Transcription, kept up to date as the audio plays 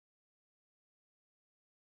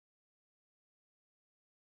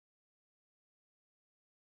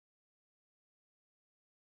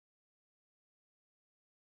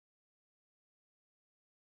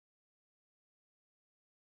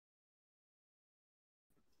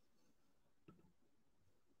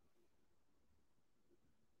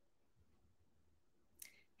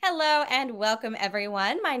Hello and welcome,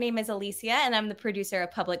 everyone. My name is Alicia, and I'm the producer of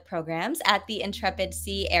public programs at the Intrepid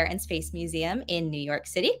Sea, Air, and Space Museum in New York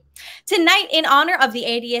City. Tonight, in honor of the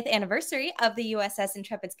 80th anniversary of the USS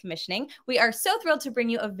Intrepid's commissioning, we are so thrilled to bring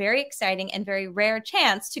you a very exciting and very rare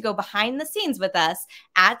chance to go behind the scenes with us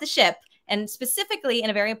at the ship, and specifically in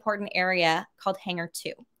a very important area called Hangar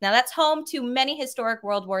 2. Now, that's home to many historic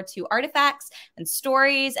World War II artifacts and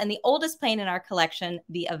stories, and the oldest plane in our collection,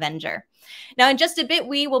 the Avenger. Now, in just a bit,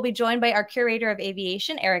 we will be joined by our Curator of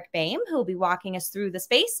Aviation, Eric Boehm, who will be walking us through the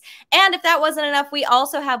space. And if that wasn't enough, we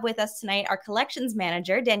also have with us tonight our Collections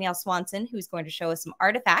Manager, Danielle Swanson, who's going to show us some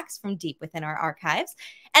artifacts from deep within our archives.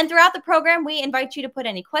 And throughout the program, we invite you to put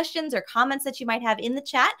any questions or comments that you might have in the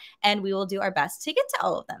chat, and we will do our best to get to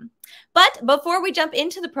all of them. But before we jump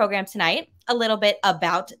into the program tonight, a little bit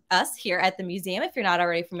about us here at the museum, if you're not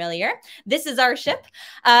already familiar. This is our ship.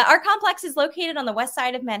 Our complex is located on the west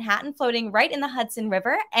side of Manhattan, floating right in the Hudson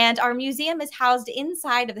River, and our museum is housed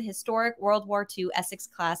inside of the historic World War II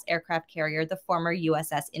Essex-class aircraft carrier, the former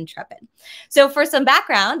USS Intrepid. So for some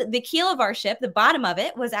background, the keel of our ship, the bottom of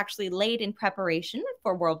it, was actually laid in preparation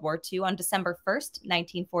for World War II on December 1st,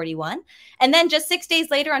 1941. And then just 6 days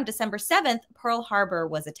later, on December 7th, Pearl Harbor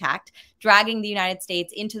was attacked, dragging the United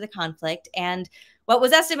States into the conflict. And what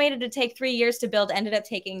was estimated to take 3 years to build ended up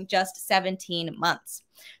taking just 17 months.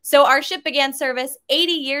 So our ship began service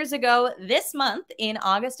 80 years ago this month in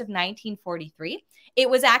August of 1943. It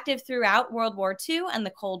was active throughout World War II and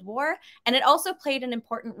the Cold War, and it also played an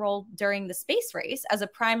important role during the space race as a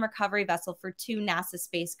prime recovery vessel for 2 NASA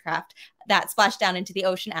spacecraft that splashed down into the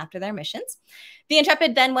ocean after their missions. The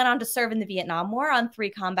Intrepid then went on to serve in the Vietnam War on 3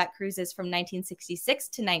 combat cruises from 1966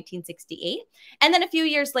 to 1968, and then a few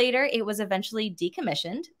years later, it was eventually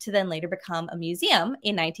decommissioned to then later become a museum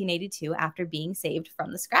in 1982 after being saved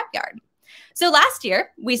from the scrapyard. So last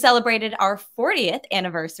year, we celebrated our 40th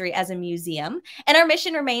anniversary as a museum, and our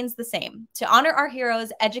mission remains the same: to honor our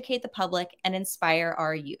heroes, educate the public, and inspire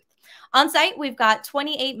our youth. On site, we've got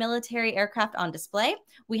 28 military aircraft on display.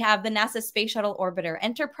 We have the NASA Space Shuttle Orbiter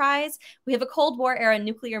Enterprise. We have a Cold War-era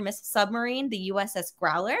nuclear missile submarine, the USS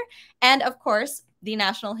Growler, and of course, the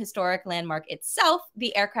National Historic Landmark itself,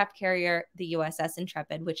 the aircraft carrier, the USS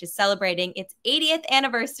Intrepid, which is celebrating its 80th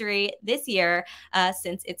anniversary this year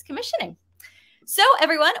since its commissioning. So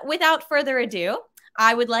everyone, without further ado,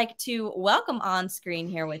 I would like to welcome on screen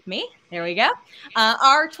here with me, there we go,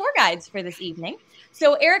 our tour guides for this evening.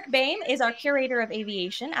 So Eric Boehm is our Curator of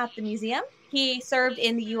Aviation at the museum. He served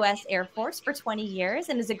in the U.S. Air Force for 20 years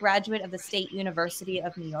and is a graduate of the State University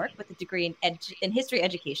of New York with a degree in history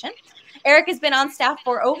education. Eric has been on staff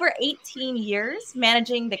for over 18 years,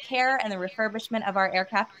 managing the care and the refurbishment of our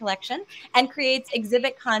aircraft collection, and creates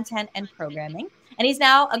exhibit content and programming. And he's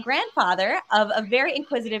now a grandfather of a very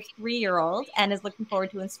inquisitive 3-year-old and is looking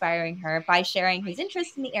forward to inspiring her by sharing his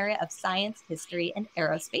interest in the area of science, history, and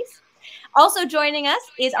aerospace. Also joining us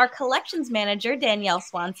is our collections manager, Danielle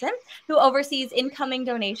Swanson, who oversees incoming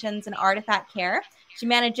donations and artifact care. She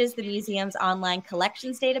manages the museum's online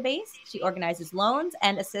collections database. She organizes loans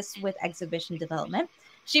and assists with exhibition development.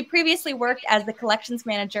 She previously worked as the collections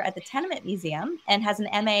manager at the Tenement Museum and has an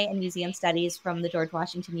MA in Museum Studies from the George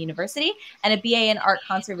Washington University and a BA in Art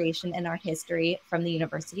Conservation and Art History from the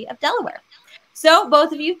University of Delaware. So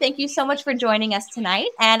both of you, thank you so much for joining us tonight,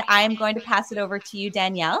 and I am going to pass it over to you,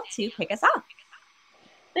 Danielle, to kick us off.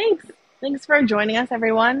 Thanks for joining us,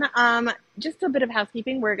 everyone. Just a bit of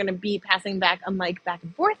housekeeping. We're going to be passing back a mic back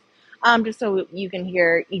and forth, just so you can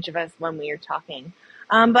hear each of us when we are talking.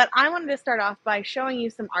 But I wanted to start off by showing you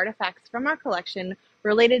some artifacts from our collection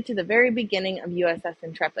related to the very beginning of USS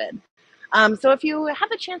Intrepid. So if you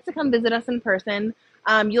have a chance to come visit us in person,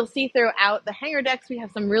 you'll see throughout the hangar decks we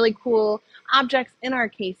have some really cool objects in our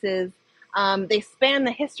cases. They span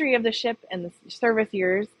the history of the ship and the service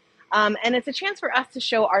years, and it's a chance for us to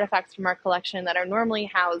show artifacts from our collection that are normally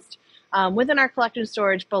housed within our collection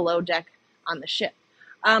storage below deck on the ship.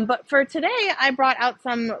 But for today, I brought out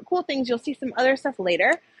some cool things. You'll see some other stuff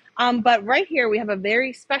later. But right here, we have a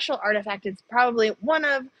very special artifact. It's probably one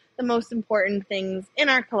of the most important things in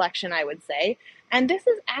our collection, I would say. And this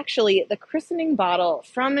is actually the christening bottle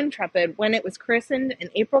from Intrepid when it was christened in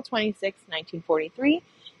April 26, 1943.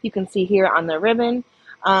 You can see here on the ribbon.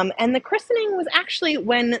 And the christening was actually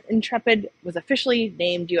when Intrepid was officially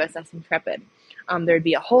named USS Intrepid. There'd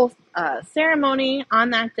be a whole ceremony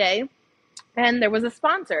on that day. And there was a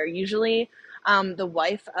sponsor, usually the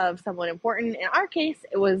wife of someone important. In our case,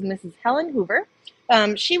 it was Mrs. Helen Hoover.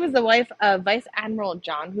 She was the wife of Vice Admiral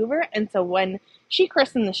John Hoover. And so when she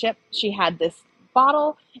christened the ship, she had this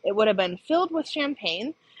bottle. It would have been filled with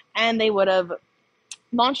champagne, and they would have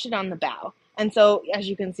launched it on the bow. And so, as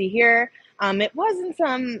you can see here, it was in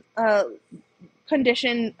some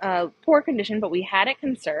condition, poor condition, but we had it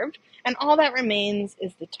conserved. And all that remains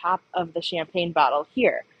is the top of the champagne bottle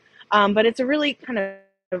here. But it's a really kind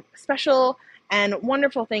of special and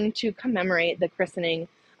wonderful thing to commemorate the christening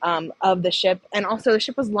of the ship. And also, the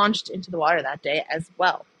ship was launched into the water that day as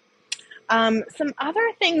well. Some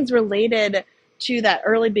other things related to that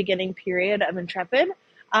early beginning period of Intrepid.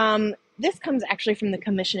 This comes actually from the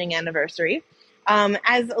commissioning anniversary.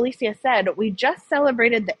 As Alicia said, we just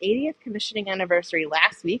celebrated the 80th commissioning anniversary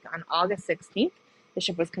last week on August 16th. The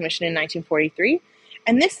ship was commissioned in 1943.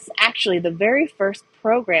 And this is actually the very first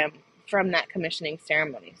program from that commissioning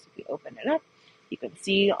ceremony. So if we open it up, you can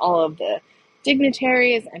see all of the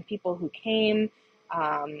dignitaries and people who came,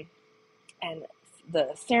 and the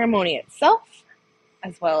ceremony itself,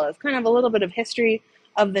 as well as kind of a little bit of history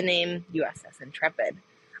of the name USS Intrepid.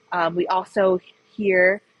 We also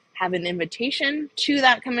here have an invitation to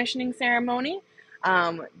that commissioning ceremony.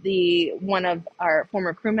 One of our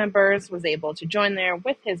former crew members was able to join there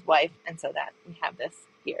with his wife, and so that we have this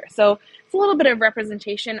here. So it's a little bit of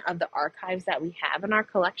representation of the archives that we have in our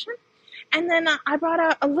collection. And then I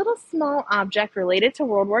brought a little small object related to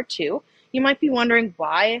World War II. You might be wondering,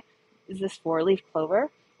 why is this four-leaf clover?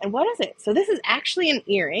 And what is it? So this is actually an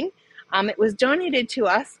earring. It was donated to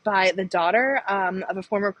us by the daughter of a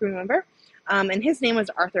former crew member, and his name was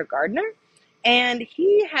Arthur Gardner. And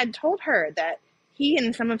he had told her that he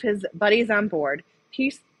and some of his buddies on board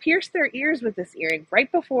pierced their ears with this earring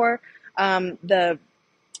right before the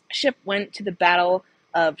ship went to the Battle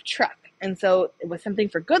of Truk. And so it was something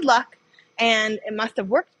for good luck, and it must have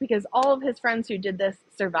worked because all of his friends who did this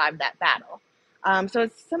survived that battle. So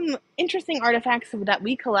it's some interesting artifacts that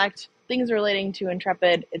we collect, things relating to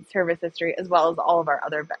Intrepid, its service history, as well as all of our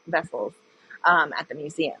other vessels at the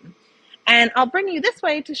museum. And I'll bring you this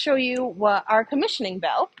way to show you what our commissioning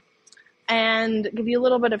bell and give you a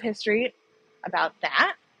little bit of history about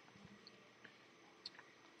that.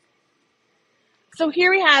 So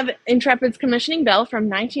here we have Intrepid's commissioning bell from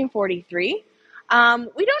 1943.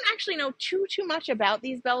 We don't actually know too much about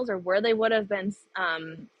these bells or where they would have been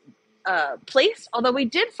placed, although we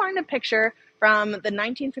did find a picture from the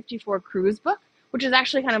 1954 cruise book, which is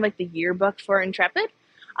actually kind of like the yearbook for Intrepid.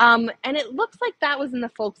 And it looks like that was in the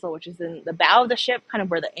forecastle, which is in the bow of the ship, kind of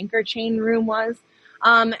where the anchor chain room was.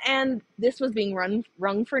 And this was being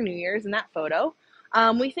rung for New Year's in that photo.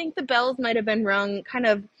 We think the bells might have been rung kind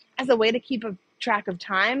of as a way to keep a track of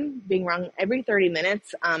time, being rung every 30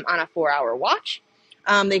 minutes on a 4-hour watch.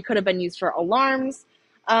 They could have been used for alarms.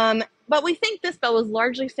 But we think this bell was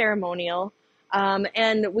largely ceremonial.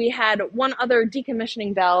 And we had one other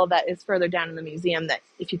decommissioning bell that is further down in the museum that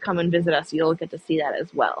if you come and visit us, you'll get to see that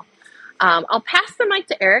as well. I'll pass the mic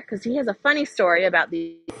to Eric because he has a funny story about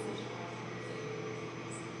these.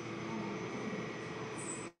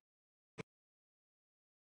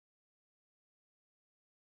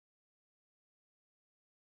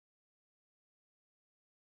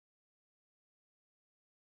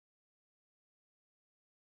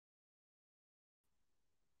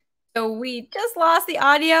 So we just lost the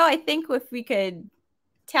audio. I think if we could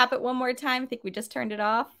tap it one more time, I think we just turned it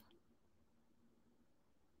off.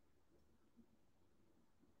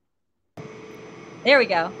 There we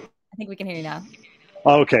go. I think we can hear you now.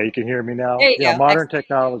 Okay, you can hear me now. There you Yeah, go. modern Excellent.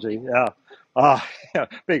 technology. Yeah. Yeah,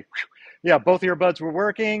 big. Yeah, both earbuds were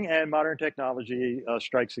working, and modern technology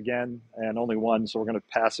strikes again, and only one, so we're going to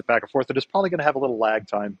pass it back and forth. It is probably going to have a little lag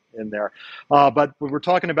time in there. But we were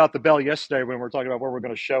talking about the bell yesterday when we were talking about what we're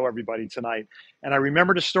going to show everybody tonight. And I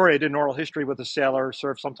remembered a story. I did an oral history with a sailor,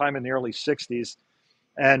 served sometime in the early 60s.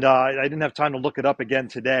 And I didn't have time to look it up again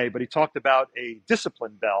today, but he talked about a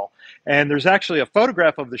discipline bell. And there's actually a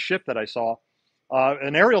photograph of the ship that I saw,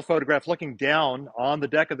 an aerial photograph looking down on the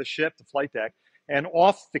deck of the ship, the flight deck, and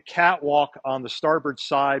off the catwalk on the starboard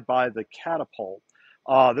side by the catapult.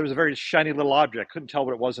 There was a very shiny little object. Couldn't tell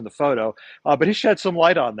what it was in the photo, but he shed some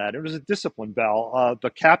light on that. It was a discipline bell. The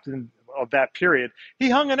captain of that period, he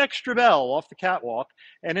hung an extra bell off the catwalk,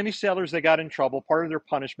 and any sailors that got in trouble, part of their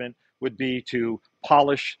punishment would be to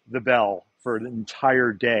polish the bell for an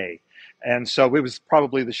entire day. And so it was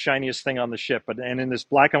probably the shiniest thing on the ship. And in this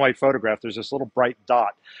black and white photograph, there's this little bright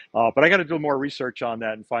dot. But I got to do more research on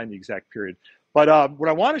that and find the exact period. But what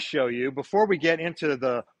I want to show you before we get into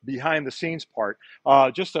the behind the scenes part,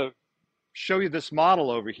 just to show you this model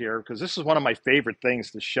over here, because this is one of my favorite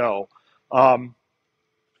things to show.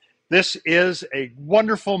 This is a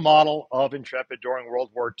wonderful model of Intrepid during World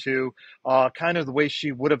War II, kind of the way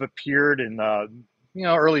she would have appeared in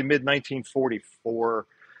early mid-1944.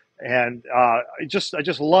 And I just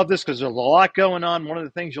love this because there's a lot going on. One of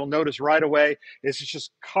the things you'll notice right away is it's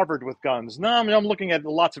just covered with guns. Now I'm looking at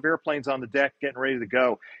lots of airplanes on the deck getting ready to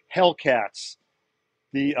go. Hellcats,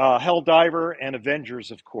 the Helldiver, and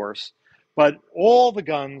Avengers, of course. But all the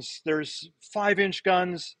guns, there's 5-inch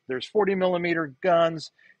guns, there's 40 millimeter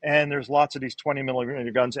guns, and there's lots of these 20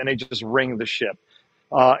 millimeter guns, and they just ring the ship.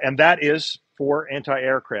 And that is for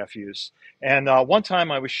anti-aircraft use. And one time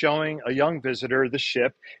I was showing a young visitor the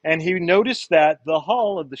ship, and he noticed that the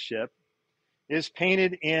hull of the ship is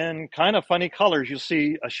painted in kind of funny colors. You'll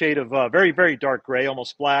see a shade of very, very dark gray,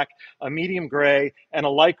 almost black, a medium gray, and a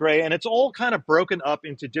light gray. And it's all kind of broken up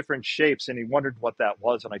into different shapes. And he wondered what that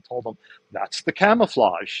was. And I told him, that's the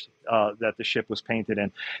camouflage that the ship was painted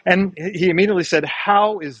in. And he immediately said,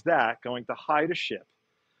 how is that going to hide a ship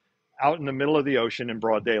out in the middle of the ocean in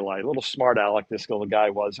broad daylight? A little smart aleck this little guy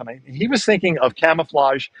was. And he was thinking of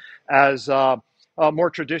camouflage as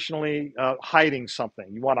more traditionally hiding something.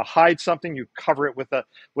 You want to hide something, you cover it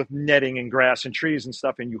with netting and grass and trees and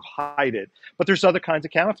stuff, and you hide it. But there's other kinds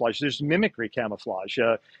of camouflage. There's mimicry camouflage.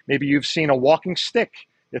 Maybe you've seen a walking stick.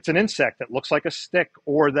 It's an insect that looks like a stick,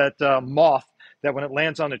 or that moth that when it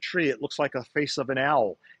lands on a tree, it looks like a face of an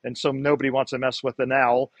owl. And so nobody wants to mess with an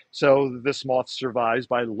owl. So this moth survives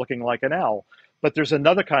by looking like an owl. But there's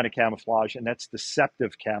another kind of camouflage, and that's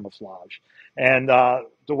deceptive camouflage. And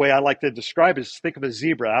the way I like to describe it is, think of a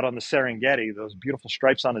zebra out on the Serengeti. Those beautiful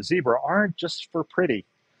stripes on a zebra aren't just for pretty.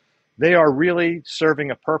 They are really serving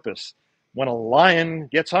a purpose. When a lion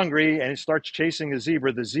gets hungry and starts chasing a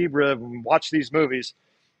zebra, watch these movies,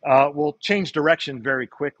 will change direction very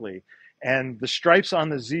quickly. And the stripes on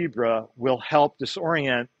the zebra will help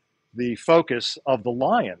disorient the focus of the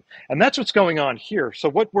lion. And that's what's going on here. So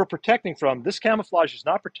what we're protecting from, this camouflage is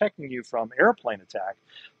not protecting you from airplane attack,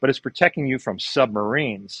 but it's protecting you from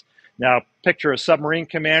submarines. Now, picture a submarine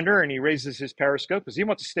commander, and he raises his periscope because he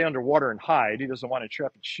wants to stay underwater and hide. He doesn't want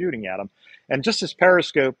Intrepid shooting at him. And just as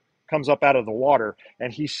periscope comes up out of the water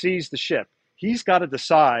and he sees the ship, he's got to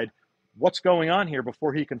decide what's going on here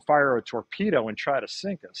before he can fire a torpedo and try to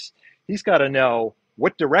sink us. He's got to know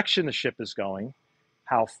what direction the ship is going,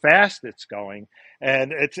 how fast it's going.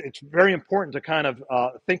 And it's very important to kind of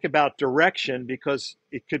think about direction, because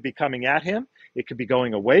it could be coming at him, it could be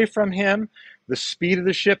going away from him, the speed of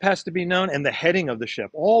the ship has to be known, and the heading of the ship.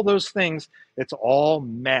 All those things, it's all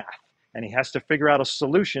math. And he has to figure out a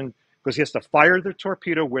solution, because he has to fire the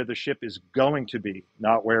torpedo where the ship is going to be,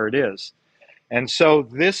 not where it is. And so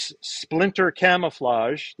this splinter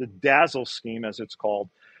camouflage, the dazzle scheme as it's called,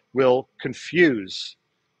 will confuse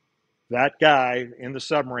that guy in the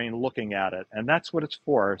submarine looking at it. And that's what it's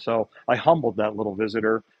for. So I humbled that little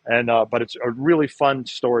visitor. But it's a really fun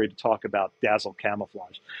story to talk about dazzle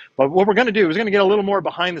camouflage. But what we're going to do is going to get a little more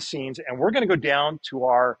behind the scenes, and we're going to go down to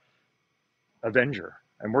our Avenger,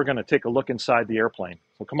 and we're going to take a look inside the airplane.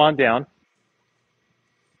 So come on down.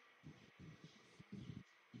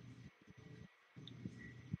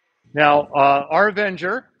 Now, our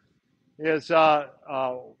Avenger is a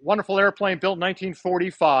wonderful airplane built in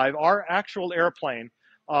 1945. Our actual airplane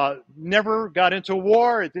never got into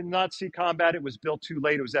war. It did not see combat. It was built too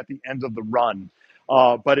late. It was at the end of the run,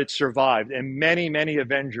 but it survived. And many, many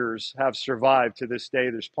Avengers have survived to this day.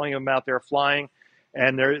 There's plenty of them out there flying,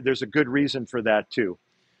 and there's a good reason for that too.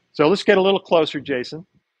 So let's get a little closer, Jason.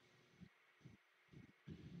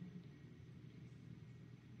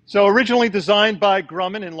 So originally designed by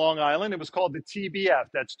Grumman in Long Island, it was called the TBF.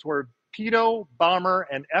 That's Torpedo, Bomber,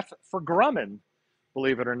 and F for Grumman,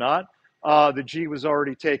 believe it or not. The G was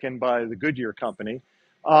already taken by the Goodyear company.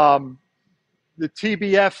 The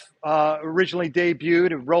TBF originally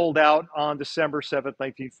debuted and rolled out on December 7th,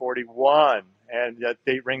 1941. And that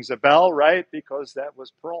date rings a bell, right? Because that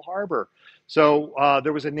was Pearl Harbor. So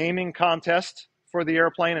there was a naming contest for the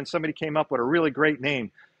airplane, and somebody came up with a really great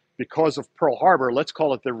name. Because of Pearl Harbor, let's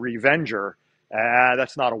call it the Revenger.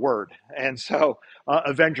 That's not a word. And so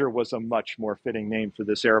Avenger was a much more fitting name for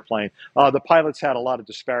this airplane. The pilots had a lot of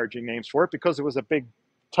disparaging names for it because it was a big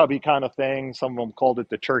tubby kind of thing. Some of them called it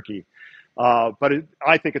the turkey. But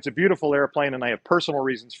I think it's a beautiful airplane, and I have personal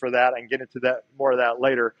reasons for that. I can get into that more of that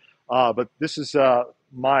later. But this is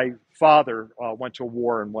my father went to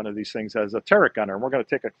war in one of these things as a turret gunner, and we're going to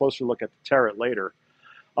take a closer look at the turret later.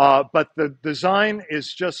 But the design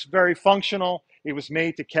is just very functional. It was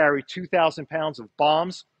made to carry 2,000 pounds of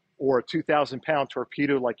bombs, or a 2,000-pound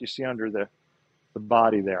torpedo like you see under the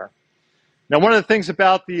body there. Now, one of the things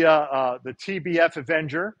about the TBF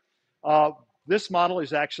Avenger, this model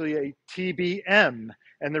is actually a TBM.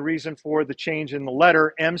 And the reason for the change in the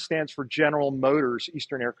letter, M stands for General Motors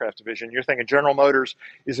Eastern Aircraft Division. You're thinking General Motors,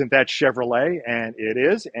 isn't that Chevrolet? And it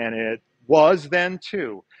is, and it was then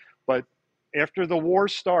too. But after the war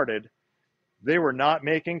started, they were not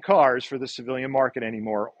making cars for the civilian market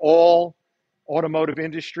anymore. All automotive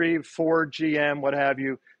industry, Ford, GM, what have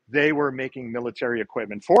you, they were making military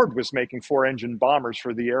equipment. Ford was making 4-engine bombers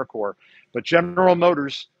for the Air Corps, but General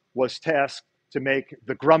Motors was tasked to make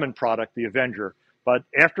the Grumman product, the Avenger. But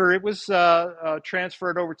after it was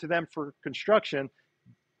transferred over to them for construction,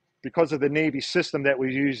 because of the Navy system that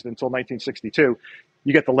was used until 1962,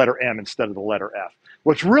 you get the letter M instead of the letter F.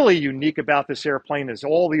 What's really unique about this airplane is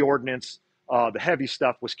all the ordnance, the heavy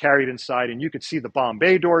stuff was carried inside, and you could see the bomb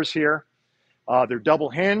bay doors here. They're double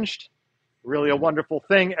hinged, really a wonderful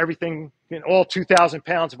thing. Everything, all 2,000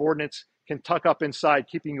 pounds of ordnance can tuck up inside,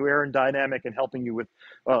 keeping you aerodynamic and helping you with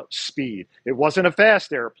speed. It wasn't a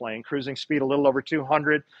fast airplane, cruising speed a little over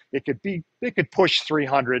 200. It could push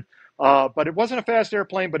 300, but it wasn't a fast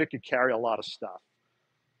airplane, but it could carry a lot of stuff.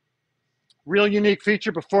 Real unique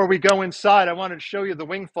feature. Before we go inside, I wanted to show you the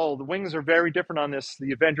wing fold. The wings are very different on this.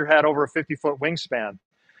 The Avenger had over a 50-foot wingspan.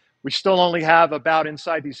 We still only have about,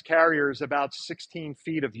 inside these carriers, about 16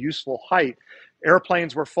 feet of useful height.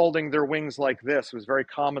 Airplanes were folding their wings like this. It was very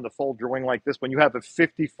common to fold your wing like this. When you have a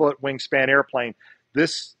 50-foot wingspan airplane,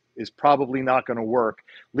 this is probably not going to work.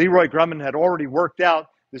 Leroy Grumman had already worked out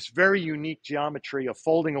this very unique geometry of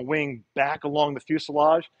folding a wing back along the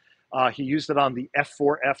fuselage. He used it on the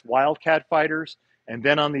F4F Wildcat fighters, and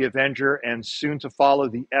then on the Avenger, and soon to follow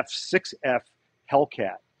the F6F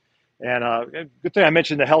Hellcat. And good thing I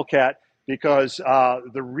mentioned the Hellcat, because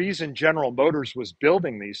the reason General Motors was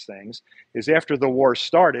building these things is after the war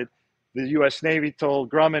started, the U.S. Navy told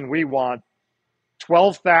Grumman, we want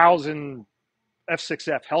 12,000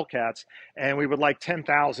 F6F Hellcats, and we would like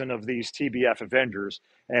 10,000 of these TBF Avengers.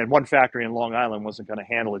 And one factory in Long Island wasn't going to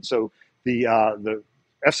handle it. So the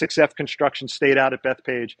F6F construction stayed out at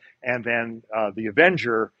Bethpage, and then the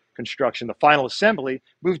Avenger construction, the final assembly,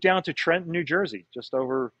 moved down to Trenton, New Jersey, just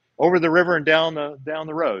over the river and down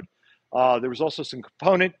the road. There was also some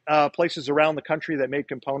component places around the country that made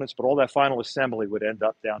components, but all that final assembly would end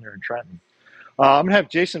up down here in Trenton. I'm going to have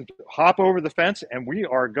Jason hop over the fence, and we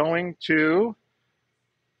are going to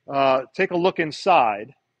take a look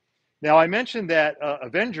inside. Now, I mentioned that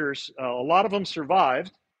Avengers, a lot of them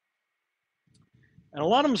survived. And a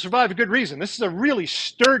lot of them survived a good reason. This is a really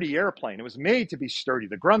sturdy airplane. It was made to be sturdy.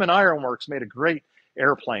 The Grumman Iron Works made a great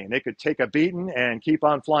airplane. They could take a beating and keep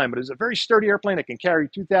on flying, but it's a very sturdy airplane that can carry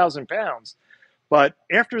 2,000 pounds. But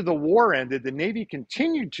after the war ended, the Navy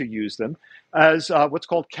continued to use them as what's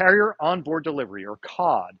called carrier onboard delivery, or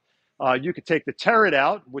COD. You could take the turret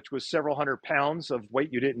out, which was several hundred pounds of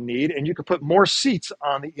weight you didn't need, and you could put more seats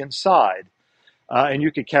on the inside. And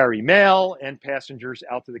you could carry mail and passengers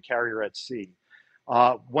out to the carrier at sea.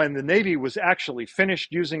 When the Navy was actually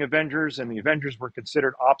finished using Avengers, and the Avengers were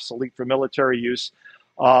considered obsolete for military use,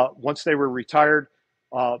 once they were retired,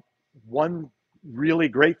 one really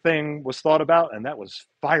great thing was thought about, and that was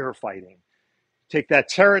firefighting. Take that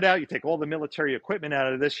turret out, you take all the military equipment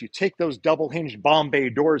out of this, you take those double-hinged bomb bay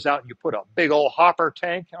doors out, and you put a big old hopper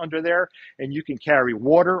tank under there, and you can carry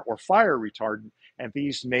water or fire retardant, and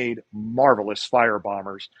these made marvelous fire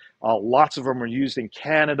bombers. Lots of them were used in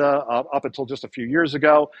Canada up until just a few years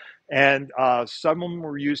ago, and some of them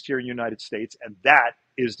were used here in the United States, and that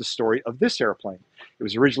is the story of this airplane. It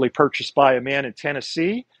was originally purchased by a man in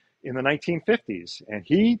Tennessee in the 1950s, and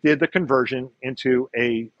he did the conversion into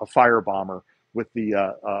a fire bomber with the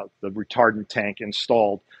retardant tank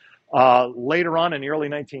installed. Later on in the early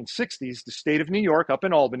 1960s, the state of New York, up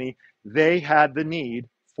in Albany, they had the need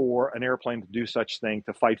for an airplane to do such thing,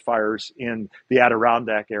 to fight fires in the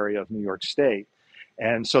Adirondack area of New York State.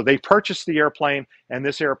 And so they purchased the airplane, and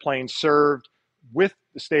this airplane served with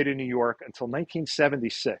the state of New York until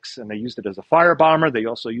 1976. And they used it as a fire bomber. They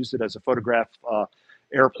also used it as a photograph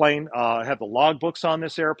airplane. I have the logbooks on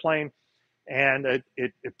this airplane. And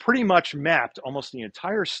it pretty much mapped almost the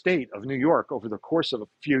entire state of New York over the course of a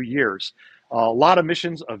few years. A lot of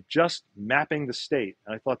missions of just mapping the state.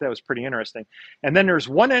 And I thought that was pretty interesting. And then there's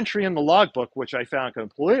one entry in the logbook, which I found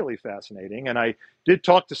completely fascinating. And I did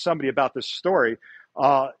talk to somebody about this story.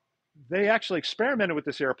 They actually experimented with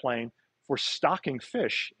this airplane for stocking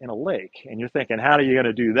fish in a lake. And you're thinking, how are you going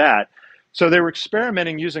to do that? So they were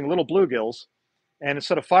experimenting using little bluegills. And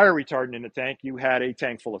instead of fire retardant in the tank, you had a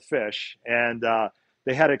tank full of fish. And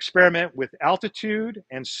they had to experiment with altitude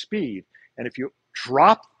and speed. And if you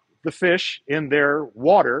drop the fish in their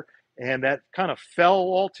water and that kind of fell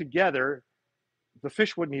all together, the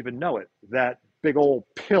fish wouldn't even know it. That big old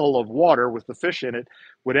pill of water with the fish in it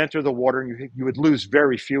would enter the water, and you would lose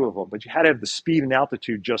very few of them. But you had to have the speed and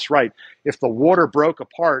altitude just right. If the water broke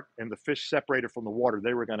apart and the fish separated from the water,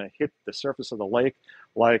 they were going to hit the surface of the lake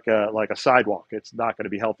like a sidewalk. It's not going to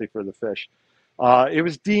be healthy for the fish. It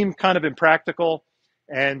was deemed kind of impractical.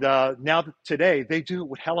 And now today, they do it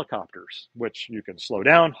with helicopters, which you can slow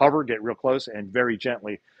down, hover, get real close, and very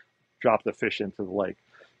gently drop the fish into the lake.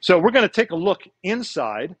 So we're going to take a look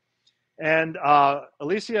inside. And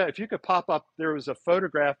Alicia, if you could pop up, there was a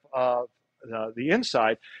photograph of the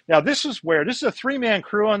inside. Now, this is a three-man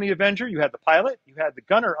crew on the Avenger. You had the pilot, you had the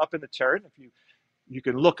gunner up in the turret. If you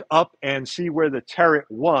can look up and see where the turret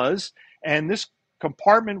was. And this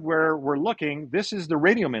compartment where we're looking, this is the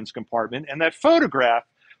radioman's compartment. And that photograph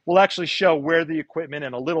will actually show where the equipment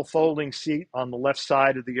and a little folding seat on the left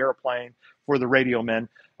side of the airplane for the radioman.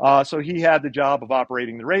 So he had the job of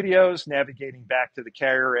operating the radios, navigating back to the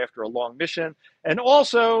carrier after a long mission, and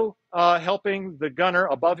also helping the gunner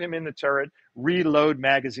above him in the turret reload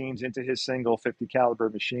magazines into his single 50 caliber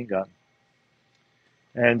machine gun.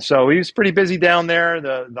 And so he was pretty busy down there.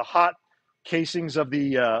 The hot casings of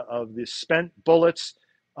the spent bullets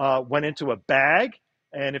went into a bag,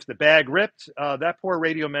 and if the bag ripped, that poor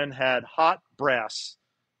radioman had hot brass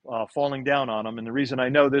falling down on him. And the reason I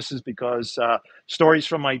know this is because stories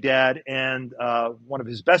from my dad and one of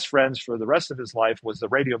his best friends for the rest of his life was the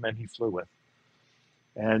radioman he flew with.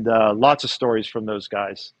 And lots of stories from those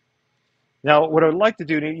guys. Now, what I'd like to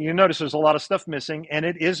do, you notice there's a lot of stuff missing, and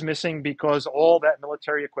it is missing because all that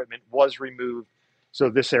military equipment was removed so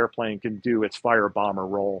this airplane can do its fire bomber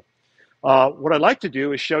role. What I'd like to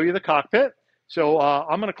do is show you the cockpit. So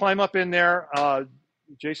I'm going to climb up in there.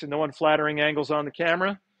 Jason, no unflattering angles on the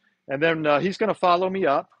camera. And then he's going to follow me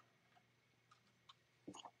up.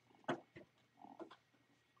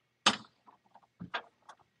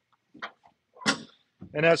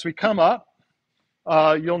 And as we come up,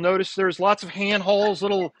 you'll notice there's lots of handholds,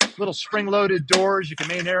 little spring-loaded doors. You can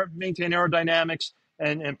maintain aerodynamics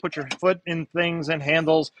and put your foot in things and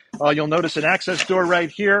handles. You'll notice an access door right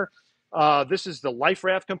here. This is the life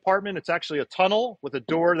raft compartment. It's actually a tunnel with a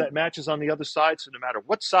door that matches on the other side. So no matter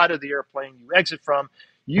what side of the airplane you exit from,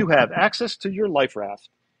 you have access to your life raft.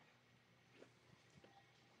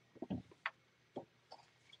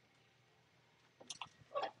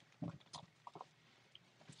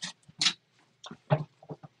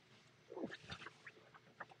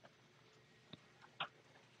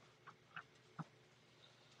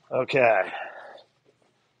 Okay.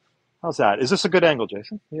 How's that? Is this a good angle,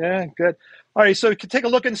 Jason? Yeah, good. All right, so you can take a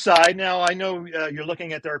look inside. Now, I know you're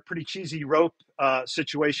looking at our pretty cheesy rope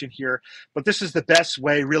situation here, but this is the best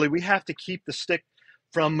way, really. We have to keep the stick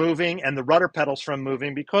from moving and the rudder pedals from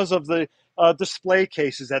moving because of the display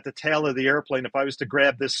cases at the tail of the airplane. If I was to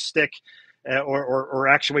grab this stick or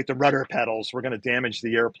actuate the rudder pedals, we're going to damage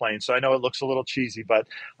the airplane. So I know it looks a little cheesy, but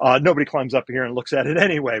nobody climbs up here and looks at it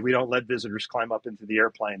anyway. We don't let visitors climb up into the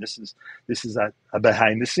airplane. This is a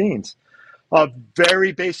behind the scenes.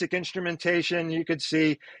 Very basic instrumentation. You could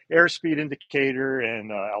see airspeed indicator and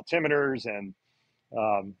altimeters and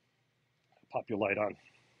pop your light on.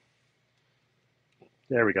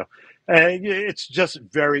 There we go. And it's just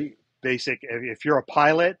very basic. If you're a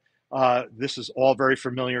pilot, this is all very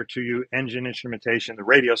familiar to you. Engine instrumentation, the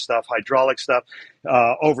radio stuff, hydraulic stuff.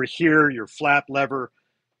 Over here, your flap lever,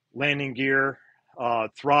 landing gear,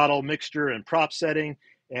 throttle mixture and prop setting.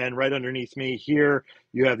 And right underneath me here,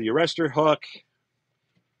 you have the arrestor hook.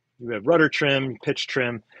 You have rudder trim, pitch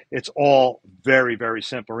trim. It's all very, very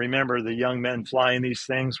simple. Remember, the young men flying these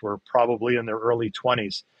things were probably in their early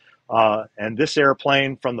 20s. And this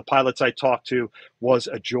airplane, from the pilots I talked to, was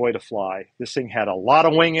a joy to fly. This thing had a lot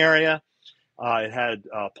of wing area. It had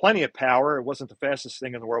plenty of power. It wasn't the fastest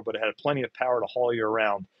thing in the world, but it had plenty of power to haul you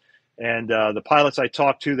around. And the pilots I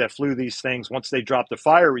talked to that flew these things, once they dropped the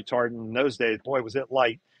fire retardant in those days, boy, was it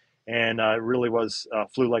light. And it really was,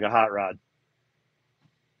 flew like a hot rod.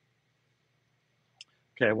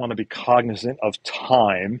 Okay, I want to be cognizant of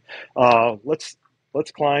time. Let's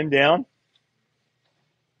climb down.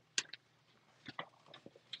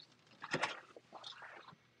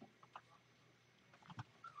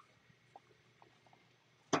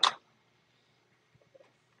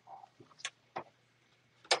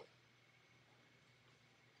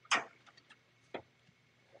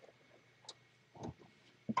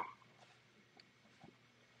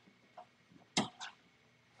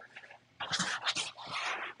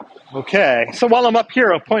 Okay, so while I'm up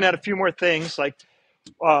here, I'll point out a few more things. Like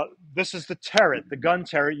this is the turret, the gun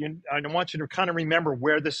turret. I want you to kind of remember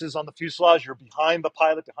where this is on the fuselage. You're behind the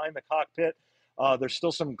pilot, behind the cockpit. There's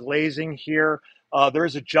still some glazing here. There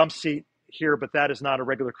is a jump seat here, but that is not a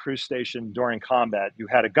regular cruise station during combat. You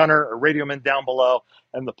had a gunner, a radioman down below,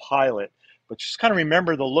 and the pilot. But just kind of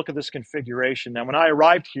remember the look of this configuration. Now, when I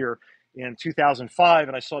arrived here in 2005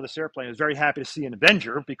 and I saw this airplane, I was very happy to see an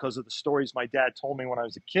Avenger because of the stories my dad told me when I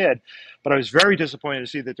was a kid. But I was very disappointed to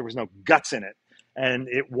see that there was no guts in it. And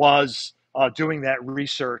it was doing that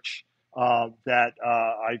research that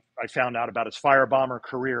I found out about his firebomber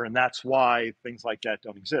career, and that's why things like that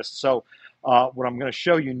don't exist. So what I'm going to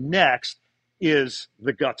show you next is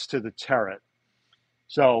the guts to the turret.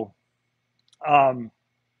 So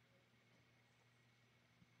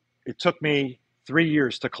it took me 3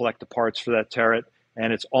 years to collect the parts for that turret,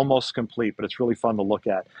 and it's almost complete, but it's really fun to look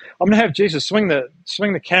at. I'm going to have Jason swing the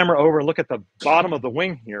camera over and look at the bottom of the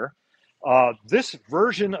wing here. This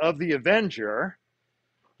version of the Avenger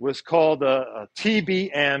was called a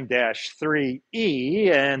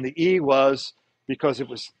TBM-3E, and the E was because it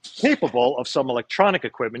was capable of some electronic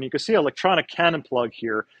equipment. You can see an electronic cannon plug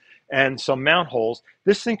here and some mount holes.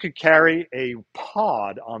 This thing could carry a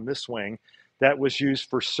pod on this wing that was used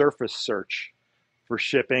for surface search, for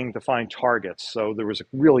shipping to find targets. So there was a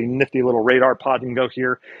really nifty little radar pod and go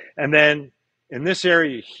here. And then in this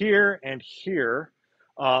area here and here,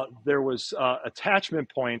 there was attachment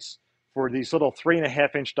points for these little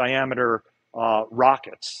 3.5-inch diameter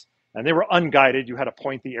rockets. And they were unguided. You had to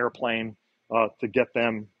point the airplane to get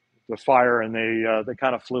them to fire, and they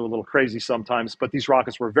kind of flew a little crazy sometimes, but these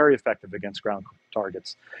rockets were very effective against ground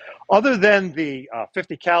targets. Other than the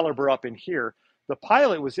 50 caliber up in here, the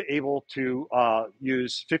pilot was able to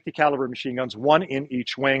use 50 caliber machine guns, one in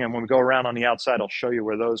each wing, and when we go around on the outside, I'll show you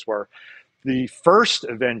where those were. The first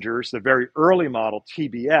Avengers, the very early model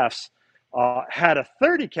TBFs, had a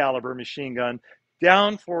 30 caliber machine gun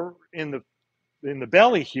down in the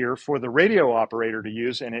belly here for the radio operator to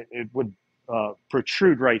use, and it would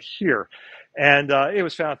protrude right here. And it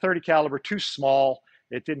was found 30 caliber, too small.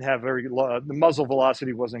 It didn't have the muzzle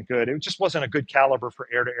velocity wasn't good. It just wasn't a good caliber for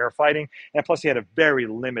air-to-air fighting. And plus, he had a very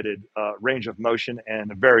limited range of motion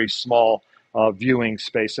and a very small viewing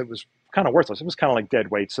space. It was kind of worthless. It was kind of like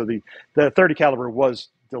dead weight. So the 30 caliber was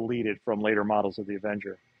deleted from later models of the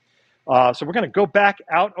Avenger. So we're going to go back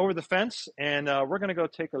out over the fence, and we're going to go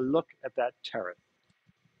take a look at that turret.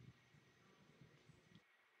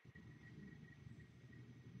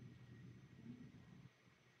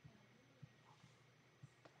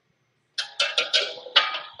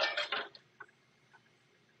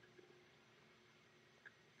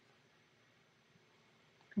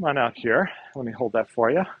 Come on out here. Let me hold that for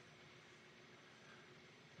you.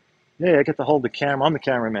 Yeah, I get to hold the camera. I'm the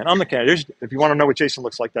cameraman. I'm the camera. If you want to know what Jason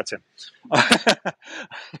looks like, that's him.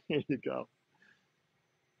 Here you go.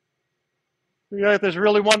 We got this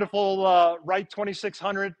really wonderful Wright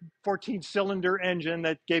 2600 14-cylinder engine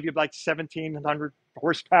that gave you like 1,700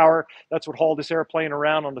 horsepower. That's what hauled this airplane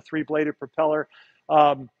around on the 3-bladed propeller.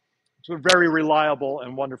 It's a very reliable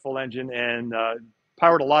and wonderful engine, and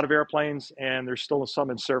powered a lot of airplanes, and there's still some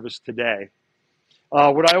in service today.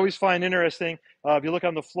 What I always find interesting, if you look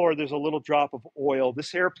on the floor, there's a little drop of oil.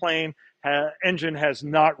 This airplane engine has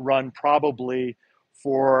not run probably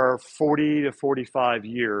for 40 to 45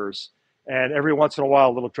 years. And every once in a while,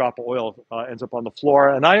 a little drop of oil ends up on the floor.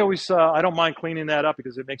 And I always, I don't mind cleaning that up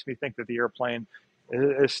because it makes me think that the airplane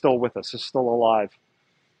is still with us, is still alive.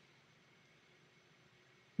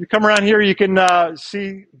 You come around here, you can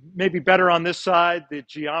see maybe better on this side the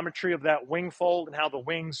geometry of that wing fold and how the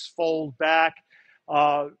wings fold back.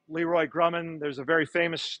 Leroy Grumman, there's a very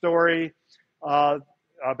famous story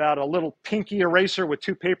about a little pinky eraser with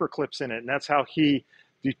 2 paper clips in it, and that's how he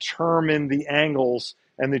determined the angles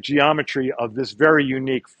and the geometry of this very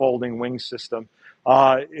unique folding wing system.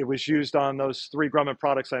 It was used on those 3 Grumman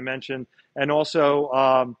products I mentioned, and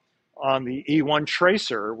also on the E1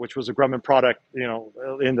 Tracer, which was a Grumman product,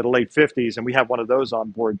 into the late 50s, and we have one of those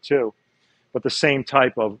on board too, but the same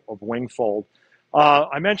type of wing fold.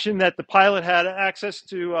 I mentioned that the pilot had access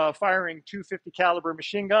to firing 250 caliber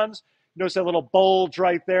machine guns. Notice that little bulge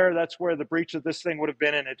right there? That's where the breech of this thing would have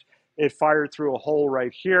been, and it fired through a hole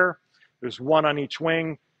right here. There's one on each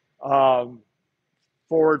wing,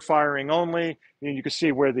 forward firing only. And you can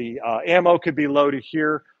see where the ammo could be loaded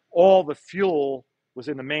here. All the fuel was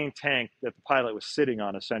in the main tank that the pilot was sitting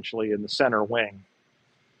on, essentially, in the center wing.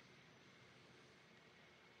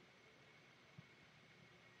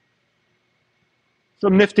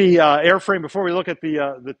 Some nifty airframe before we look at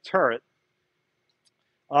the turret.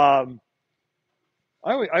 I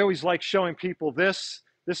always like showing people this.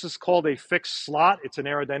 This is called a fixed slot. It's an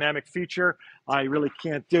aerodynamic feature. I really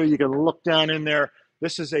can't do. You can look down in there.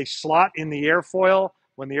 This is a slot in the airfoil.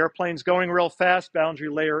 When the airplane's going real fast, boundary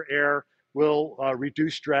layer air will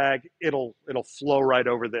reduce drag. It'll flow right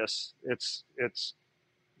over this. It's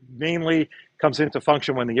mainly comes into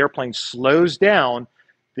function when the airplane slows down.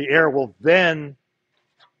 The air will then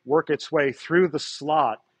work its way through the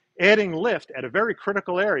slot, adding lift at a very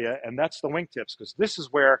critical area, and that's the wingtips, because this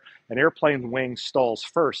is where an airplane wing stalls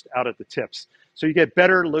first, out at the tips. So you get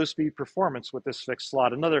better low-speed performance with this fixed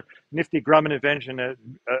slot. Another nifty Grumman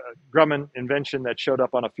invention that showed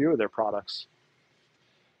up on a few of their products.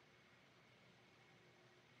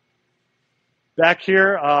 Back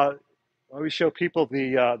here, we show people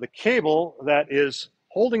the cable that is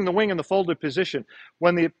holding the wing in the folded position.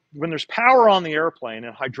 When there's power on the airplane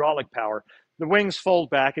and hydraulic power, the wings fold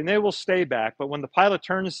back and they will stay back. But when the pilot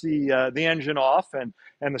turns the engine off and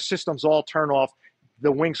the systems all turn off,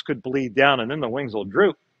 the wings could bleed down and then the wings will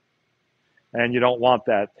droop. And you don't want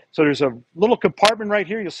that. So there's a little compartment right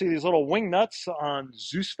here. You'll see these little wing nuts on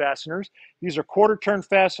Zeus fasteners. These are quarter turn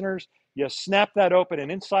fasteners. You snap that open,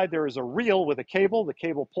 and inside there is a reel with a cable. The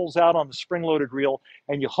cable pulls out on the spring-loaded reel,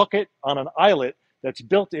 and you hook it on an eyelet that's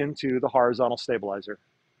built into the horizontal stabilizer.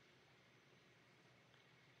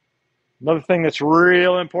 Another thing that's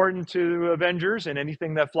real important to Avengers and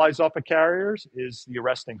anything that flies off of carriers is the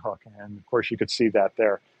arresting hook. And of course, you could see that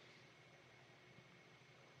there.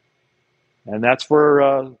 And that's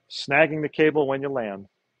for snagging the cable when you land.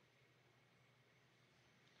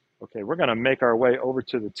 Okay, we're going to make our way over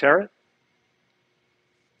to the turret.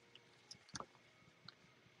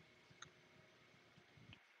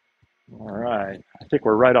 All right, I think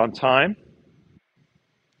we're right on time.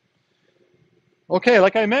 Okay,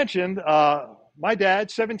 like I mentioned, my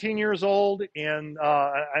dad, 17 years old, and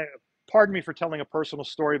pardon me for telling a personal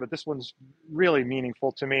story, but this one's really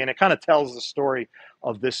meaningful to me, and it kind of tells the story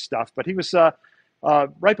of this stuff. But he was,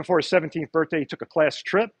 right before his 17th birthday, he took a class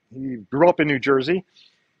trip. He grew up in New Jersey,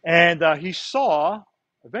 and he saw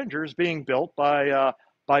Avengers being built by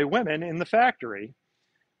women in the factory.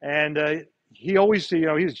 And he always, he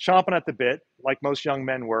was chomping at the bit, like most young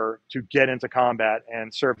men were, to get into combat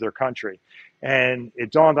and serve their country. And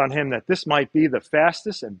it dawned on him that this might be the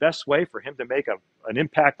fastest and best way for him to make an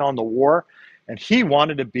impact on the war. And he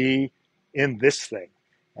wanted to be in this thing.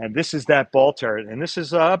 And this is that ball turret. And this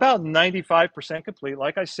is about 95% complete.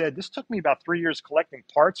 Like I said, this took me about 3 years collecting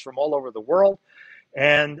parts from all over the world.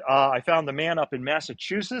 And I found the man up in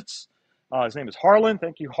Massachusetts. His name is Harlan.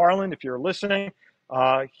 Thank you, Harlan, if you're listening.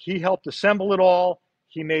 He helped assemble it all.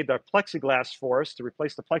 He made the plexiglass for us to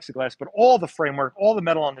replace the plexiglass, but all the framework, all the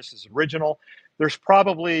metal on this is original. There's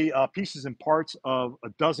probably pieces and parts of a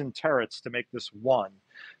dozen turrets to make this one.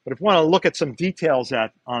 But if you want to look at some details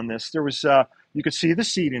on this, there was, you could see the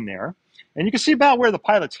seat in there, and you can see about where the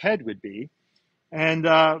pilot's head would be. And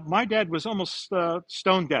my dad was almost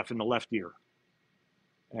stone deaf in the left ear,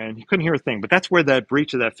 and he couldn't hear a thing. But that's where that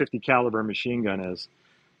breech of that 50 caliber machine gun is.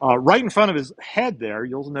 Right in front of his head there,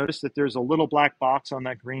 you'll notice that there's a little black box on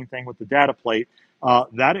that green thing with the data plate.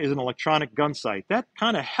 That is an electronic gun sight. That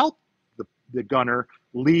kind of helped the gunner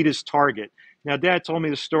lead his target. Now, Dad told me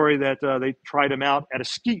the story that they tried him out at a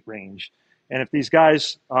skeet range. And if these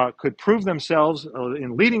guys could prove themselves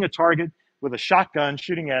in leading a target with a shotgun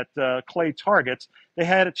shooting at clay targets, they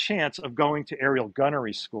had a chance of going to aerial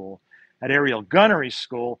gunnery school. At aerial gunnery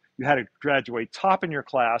school, you had to graduate top in your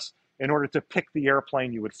class in order to pick the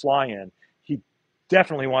airplane you would fly in. He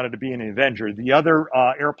definitely wanted to be an Avenger. The other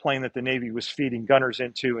airplane that the Navy was feeding gunners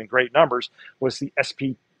into in great numbers was the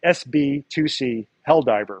SB-2C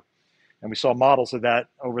Helldiver. And we saw models of that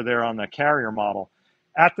over there on the carrier model.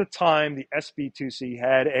 At the time, the SB-2C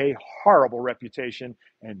had a horrible reputation,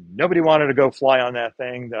 and nobody wanted to go fly on that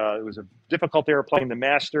thing. It was a difficult airplane to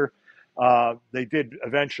master. They did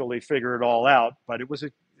eventually figure it all out, but it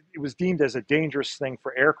was deemed as a dangerous thing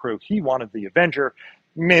for aircrew. He wanted the Avenger,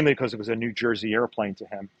 mainly because it was a New Jersey airplane to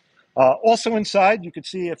him. Also inside, you could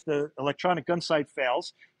see if the electronic gun sight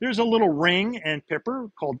fails, there's a little ring and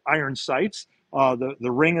pipper called iron sights. The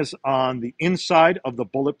ring is on the inside of the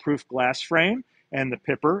bulletproof glass frame, and the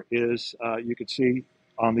pipper is, you could see,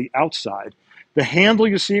 on the outside. The handle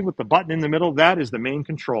you see with the button in the middle, that is the main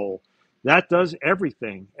control. That does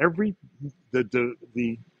everything.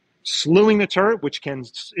 The slewing the turret, which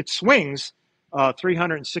it swings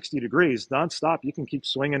 360 degrees nonstop. You can keep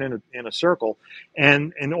swinging in a circle,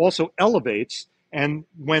 and also elevates. And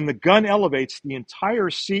when the gun elevates, the entire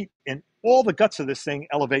seat and all the guts of this thing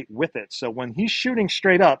elevate with it. So when he's shooting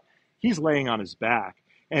straight up, he's laying on his back,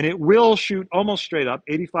 and it will shoot almost straight up,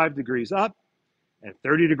 85 degrees up and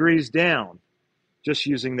 30 degrees down, just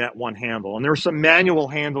using that one handle. And there are some manual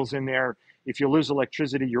handles in there. If you lose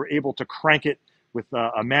electricity, you're able to crank it with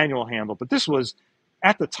a manual handle. But this was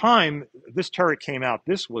at the time this turret came out,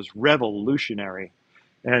 this was revolutionary.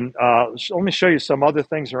 And let me show you some other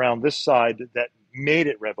things around this side that made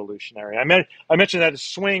it revolutionary. I mentioned that it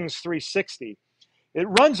swings 360. It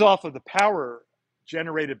runs off of the power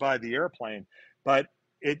generated by the airplane, but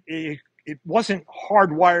it wasn't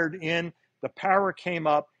hardwired in. The power came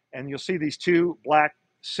up, and you'll see these two black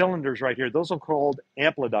cylinders right here. Those are called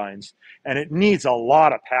amplidynes, and it needs a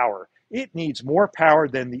lot of power. It needs more power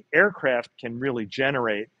than the aircraft can really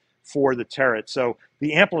generate for the turret. So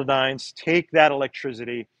the amplidynes take that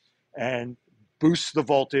electricity and boosts the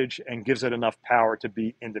voltage and gives it enough power to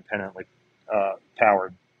be independently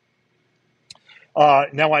powered.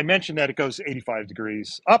 Now, I mentioned that it goes 85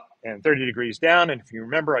 degrees up and 30 degrees down. And if you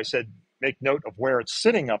remember, I said make note of where it's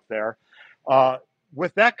sitting up there.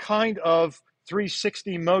 With that kind of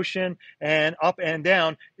 360 motion and up and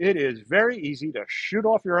down, it is very easy to shoot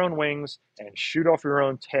off your own wings and shoot off your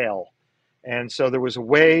own tail. And so there was a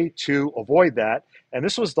way to avoid that. And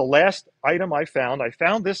this was the last item I found. I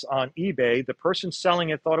found this on eBay. The person selling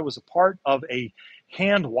it thought it was a part of a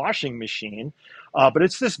hand washing machine. But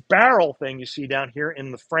it's this barrel thing you see down here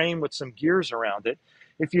in the frame with some gears around it.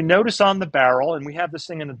 If you notice on the barrel, and we have this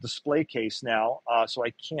thing in a display case now, so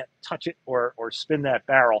I can't touch it or spin that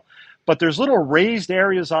barrel, but there's little raised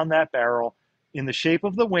areas on that barrel in the shape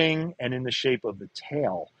of the wing and in the shape of the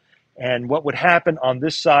tail. And what would happen on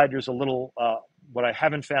this side, there's a little, what I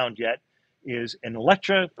haven't found yet, is an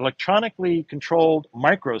electronically controlled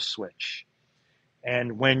micro switch.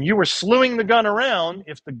 And when you were slewing the gun around,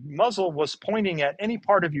 if the muzzle was pointing at any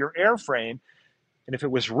part of your airframe, and if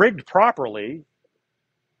it was rigged properly,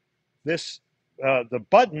 the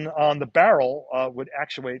button on the barrel would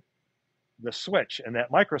actuate the switch, and that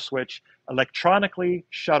micro switch electronically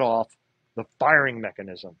shut off the firing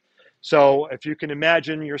mechanism. So if you can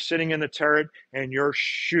imagine, you're sitting in the turret and you're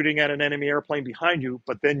shooting at an enemy airplane behind you,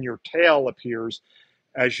 but then your tail appears.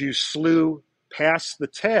 As you slew past the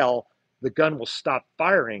tail, the gun will stop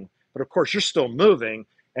firing. But of course, you're still moving.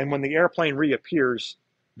 And when the airplane reappears,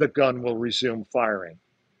 the gun will resume firing,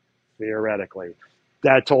 theoretically.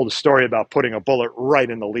 Dad told a story about putting a bullet right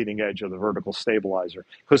in the leading edge of the vertical stabilizer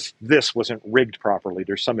because this wasn't rigged properly.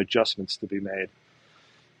 There's some adjustments to be made.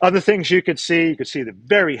 Other things you could see the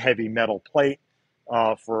very heavy metal plate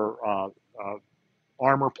for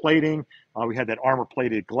armor plating. We had that armor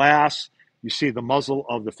plated glass. You see the muzzle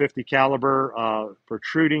of the 50 caliber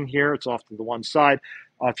protruding here. It's off to the one side.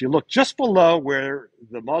 If you look just below where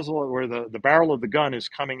the muzzle, where the barrel of the gun is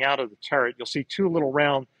coming out of the turret, you'll see two little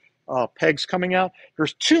round pegs coming out.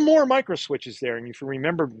 There's two more micro switches there. And if you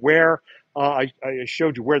remember where I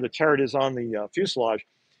showed you where the turret is on the fuselage,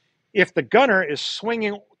 if the gunner is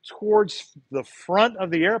swinging towards the front of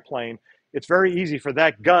the airplane, it's very easy for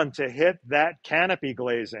that gun to hit that canopy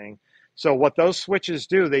glazing. So what those switches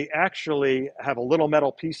do, they actually have a little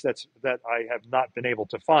metal piece that I have not been able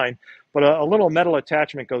to find, but a little metal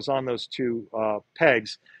attachment goes on those two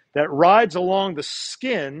pegs that rides along the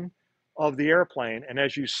skin of the airplane. And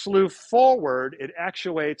as you slew forward, it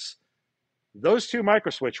actuates those two micro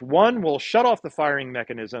switch. One will shut off the firing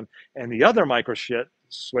mechanism, and the other micro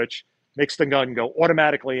switch makes the gun go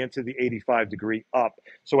automatically into the 85 degree up.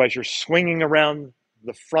 So as you're swinging around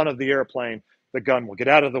the front of the airplane, the gun will get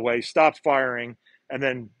out of the way, stop firing, and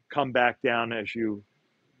then come back down as you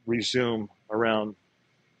resume around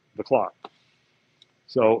the clock.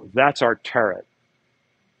 So that's our turret.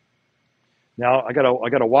 Now I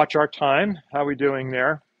gotta watch our time. How are we doing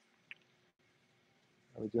there?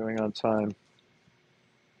 How are we doing on time?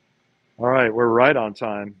 All right, we're right on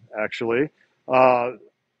time, actually.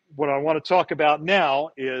 What I want to talk about now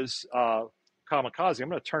is kamikaze. I'm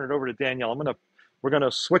going to turn it over to Danielle. We're going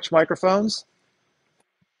to switch microphones.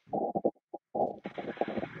 All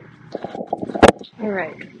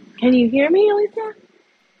right. Can you hear me, Elisa?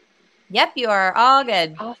 Yep, you are all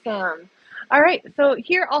good. Awesome. All right. So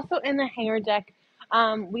here also in the hangar deck,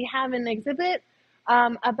 we have an exhibit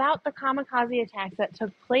about the kamikaze attacks that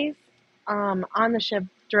took place on the ship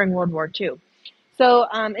during World War II. So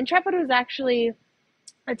Intrepid was actually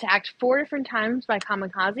attacked 4 different times by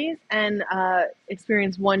kamikazes and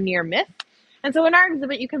experienced 1 near miss. And so in our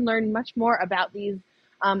exhibit, you can learn much more about these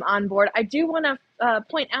on board. I do want to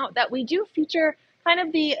point out that we do feature kind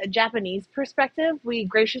of the Japanese perspective. We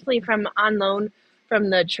graciously, from on loan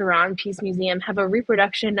from the Chiron Peace Museum, have a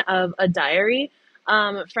reproduction of a diary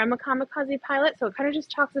from a kamikaze pilot. So it kind of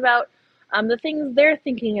just talks about the things they're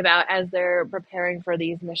thinking about as they're preparing for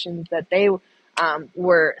these missions that they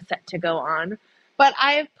were set to go on. But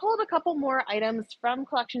I've pulled a couple more items from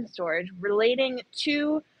collection storage relating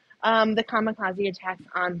to the kamikaze attacks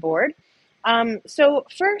on board. So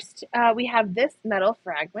first, we have this metal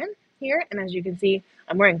fragment here, and as you can see,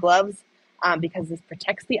 I'm wearing gloves because this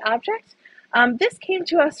protects the object. This came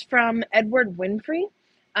to us from Edward Winfrey.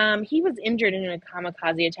 He was injured in a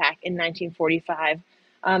kamikaze attack in 1945.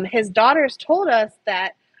 His daughters told us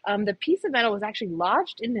that the piece of metal was actually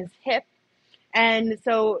lodged in his hip, and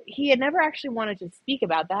so he had never actually wanted to speak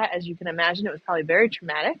about that. As you can imagine, it was probably very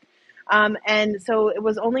traumatic. And so it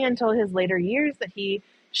was only until his later years that he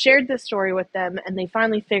shared this story with them, and they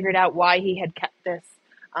finally figured out why he had kept this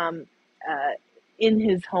in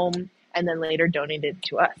his home and then later donated it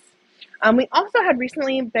to us. We also had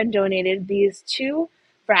recently been donated these two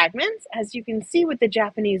fragments, as you can see with the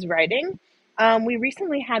Japanese writing. We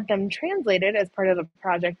recently had them translated as part of a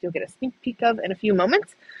project you'll get a sneak peek of in a few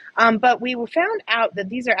moments. But we found out that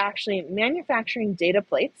these are actually manufacturing data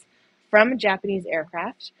plates from a Japanese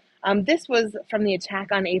aircraft. This was from the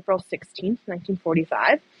attack on April 16th,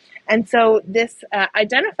 1945. And so this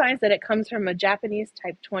identifies that it comes from a Japanese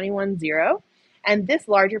Type 21-0. And this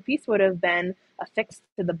larger piece would have been affixed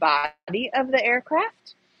to the body of the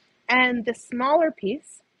aircraft. And the smaller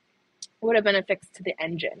piece would have been affixed to the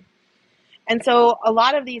engine. And so a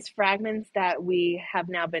lot of these fragments that we have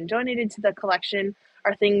now been donated to the collection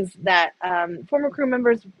are things that former crew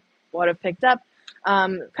members would have picked up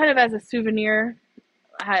kind of as a souvenir,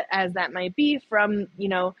 as that might be, from, you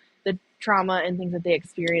know, the trauma and things that they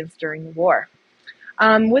experienced during the war.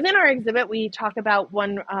 Within our exhibit, we talk about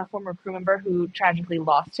one former crew member who tragically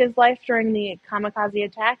lost his life during the kamikaze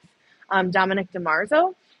attacks, Dominic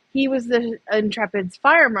DiMarzo. He was the Intrepid's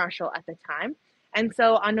fire marshal at the time. And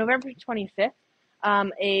so on November 25th,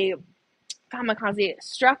 a kamikaze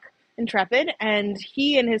struck Intrepid, and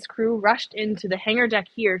he and his crew rushed into the hangar deck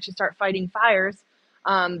here to start fighting fires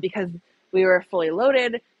because we were fully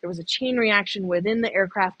loaded. There was a chain reaction within the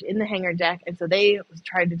aircraft in the hangar deck, and so they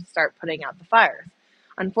tried to start putting out the fires.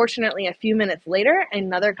 Unfortunately, a few minutes later,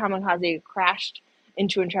 another kamikaze crashed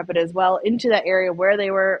into Intrepid as well, into that area where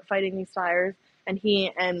they were fighting these fires, and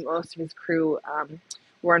he and most of his crew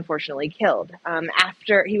were unfortunately killed.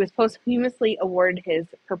 After he was posthumously awarded his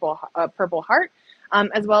Purple Heart,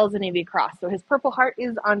 as well as a Navy Cross. So his Purple Heart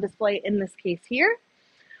is on display in this case here.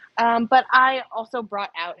 But I also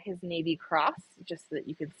brought out his Navy Cross, just so that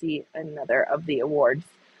you could see another of the awards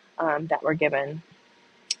that were given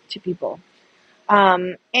to people.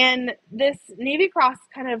 And this Navy Cross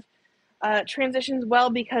kind of transitions well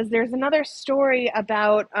because there's another story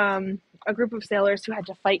about a group of sailors who had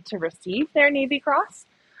to fight to receive their Navy Cross.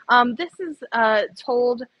 This is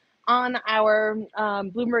told on our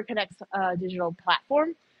Bloomberg Connect's digital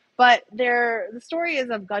platform, but the story is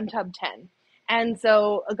of Gun Tub 10. And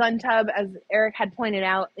so a gun tub, as Eric had pointed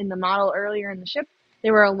out in the model earlier in the ship, they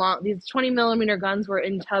were these 20 millimeter guns were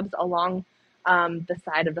in tubs along the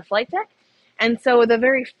side of the flight deck. And so the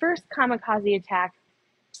very first kamikaze attack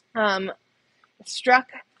struck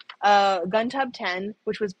Gun Tub 10,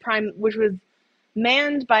 which was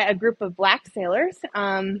manned by a group of black sailors.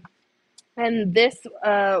 And this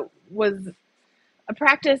was a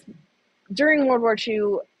practice during World War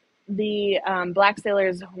II. The black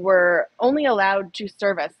sailors were only allowed to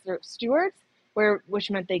serve as stewards,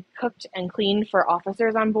 which meant they cooked and cleaned for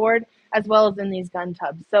officers on board, as well as in these gun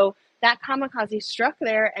tubs. So that kamikaze struck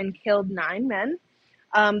there and killed 9 men.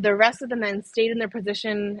 The rest of the men stayed in their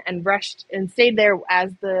position and stayed there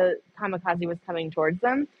as the kamikaze was coming towards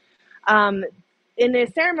them. In a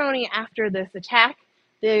ceremony after this attack,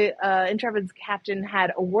 the Intrepid's captain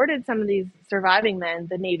had awarded some of these surviving men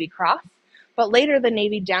the Navy Cross, but later the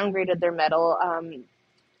Navy downgraded their medal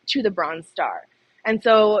to the Bronze Star. And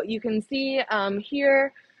so you can see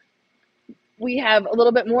here we have a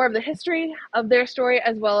little bit more of the history of their story,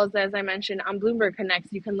 as well as I mentioned, on Bloomberg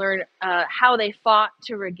Connects, you can learn how they fought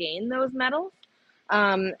to regain those medals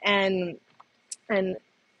and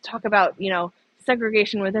talk about,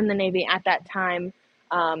 segregation within the Navy at that time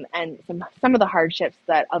and some of the hardships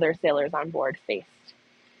that other sailors on board faced.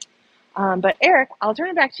 But Eric, I'll turn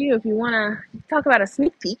it back to you if you want to talk about a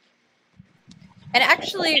sneak peek. And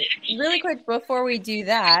actually, really quick before we do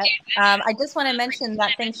that, I just want to mention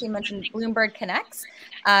that thing she mentioned, Bloomberg Connects.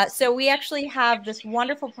 So we actually have this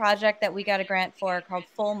wonderful project that we got a grant for called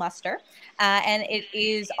Full Muster. And it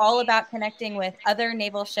is all about connecting with other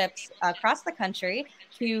naval ships across the country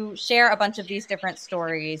to share a bunch of these different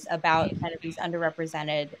stories about kind of these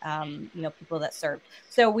underrepresented, people that served.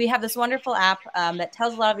 So we have this wonderful app that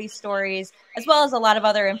tells a lot of these stories, as well as a lot of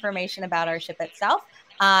other information about our ship itself.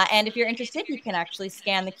 And if you're interested, you can actually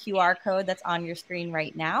scan the QR code that's on your screen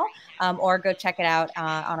right now, or go check it out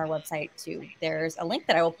on our website too. There's a link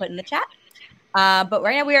that I will put in the chat. But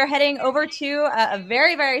right now we are heading over to a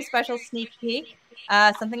very, very special sneak peek,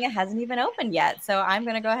 something that hasn't even opened yet. So I'm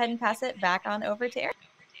going to go ahead and pass it back on over to Eric.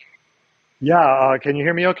 Yeah, can you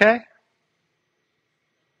hear me okay?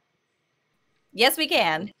 Yes, we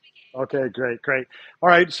can. Okay, great, great. All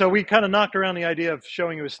right, so we kind of knocked around the idea of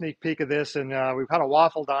showing you a sneak peek of this, and we've kind of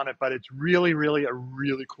waffled on it, but it's really, really a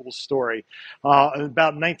really cool story.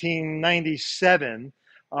 About 1997,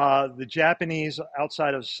 the Japanese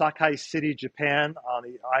outside of Sakai City, Japan, on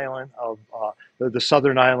the island of the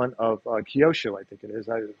southern island of Kyushu, I think it is.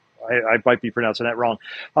 I might be pronouncing that wrong.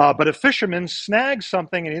 But a fisherman snagged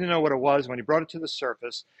something and he didn't know what it was. When he brought it to the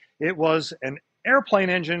surface, it was an airplane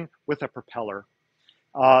engine with a propeller.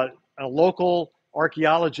 A local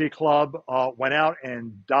archaeology club went out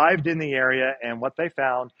and dived in the area, and what they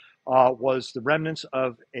found was the remnants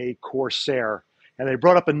of a Corsair. And they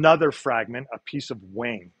brought up another fragment, a piece of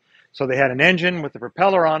wing. So they had an engine with the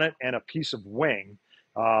propeller on it and a piece of wing.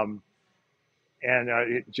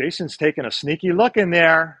 Jason's taking a sneaky look in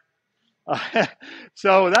there.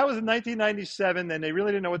 So that was in 1997, and they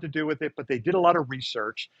really didn't know what to do with it, but they did a lot of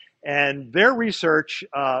research. And their research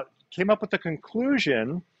came up with the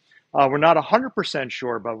conclusion, we're not 100%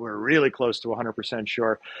 sure, but we're really close to 100%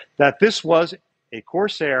 sure, that this was a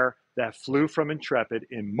Corsair that flew from Intrepid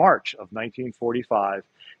in March of 1945,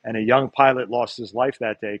 and a young pilot lost his life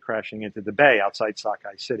that day crashing into the bay outside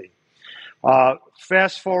Sakai City.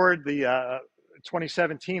 Fast forward the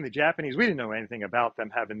 2017, the Japanese, we didn't know anything about them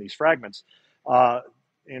having these fragments.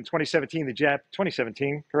 In 2017,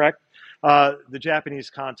 2017, correct? The Japanese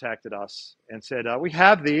contacted us and said, we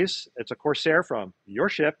have these. It's a Corsair from your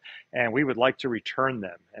ship, and we would like to return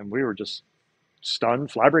them. And we were just stunned,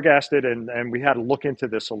 flabbergasted, and we had to look into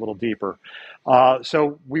this a little deeper.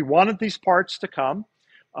 So we wanted these parts to come.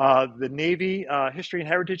 The Navy History and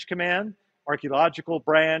Heritage Command, archaeological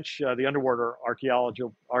branch, the underwater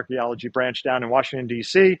archaeology branch down in Washington,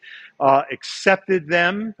 D.C., accepted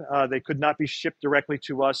them. They could not be shipped directly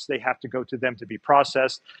to us. They have to go to them to be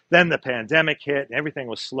processed. Then the pandemic hit and everything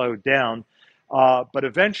was slowed down. But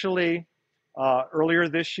eventually, earlier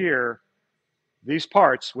this year, these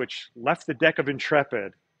parts, which left the deck of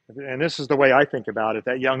Intrepid, and this is the way I think about it,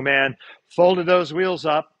 that young man folded those wheels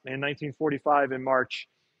up in 1945 in March,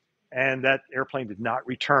 and that airplane did not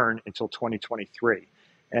return until 2023.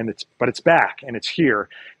 But it's back and it's here.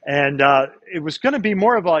 And it was going to be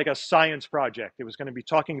more of like a science project. It was going to be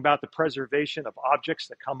talking about the preservation of objects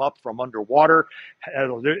that come up from underwater.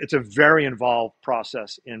 It's a very involved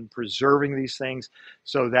process in preserving these things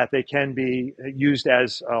so that they can be used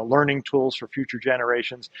as learning tools for future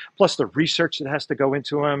generations, plus the research that has to go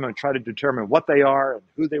into them and try to determine what they are and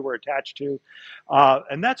who they were attached to.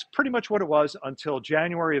 And that's pretty much what it was until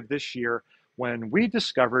January of this year, when we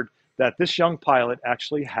discovered that this young pilot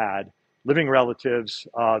actually had living relatives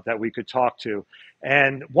that we could talk to.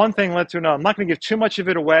 And one thing led to another. I'm not going to give too much of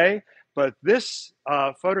it away, but this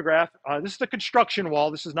photograph, this is the construction wall.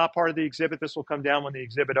 This is not part of the exhibit. This will come down when the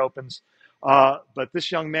exhibit opens. But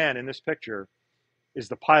this young man in this picture is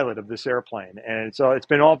the pilot of this airplane. And so it's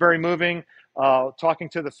been all very moving. Talking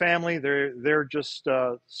to the family, they're just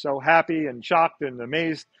so happy and shocked and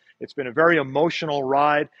amazed. It's been a very emotional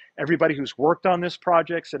ride. Everybody who's worked on this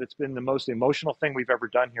project said it's been the most emotional thing we've ever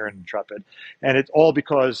done here in Intrepid. And it's all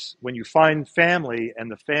because when you find family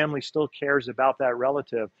and the family still cares about that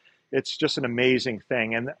relative, it's just an amazing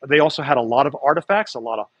thing. And they also had a lot of artifacts, a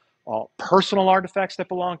lot of personal artifacts that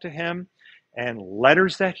belong to him, and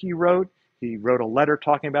letters that he wrote. He wrote a letter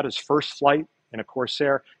talking about his first flight in a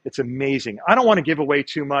Corsair. It's amazing. I don't want to give away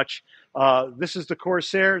too much. This is the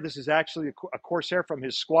Corsair. This is actually a Corsair from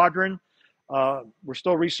his squadron. We're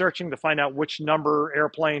still researching to find out which number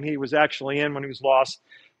airplane he was actually in when he was lost.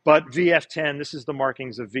 But VF-10, this is the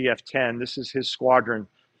markings of VF-10. This is his squadron.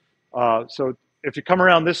 So if you come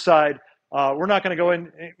around this side, we're not going to go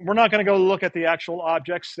in. We're not going to go look at the actual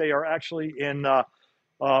objects. They are actually in, I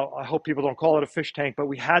hope people don't call it a fish tank, but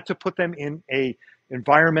we had to put them in a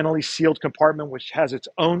environmentally sealed compartment, which has its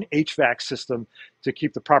own HVAC system to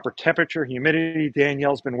keep the proper temperature, humidity.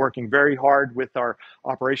 Danielle's been working very hard with our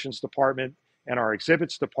operations department and our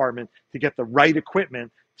exhibits department to get the right equipment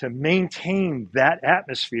to maintain that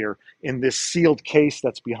atmosphere in this sealed case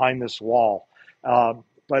that's behind this wall.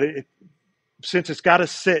 Since it's got to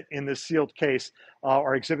sit in this sealed case,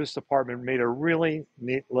 our exhibits department made a really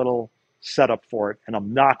neat little setup for it, and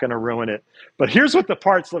I'm not going to ruin it. But here's what the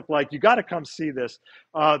parts look like. You got to come see this.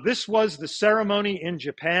 This was the ceremony in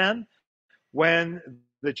Japan when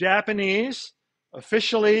the Japanese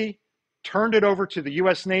officially turned it over to the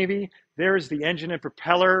U.S. Navy. There is the engine and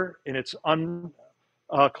propeller in its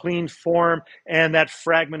clean form, and that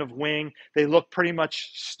fragment of wing. They look pretty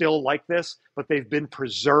much still like this, but they've been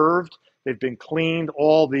preserved. They've been cleaned.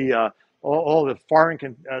 All the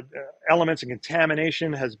foreign elements and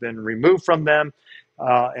contamination has been removed from them,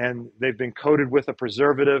 and they've been coated with a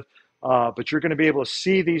preservative. But you're going to be able to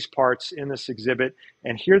see these parts in this exhibit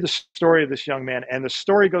and hear the story of this young man. And the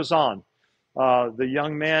story goes on. The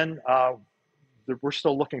young man, we're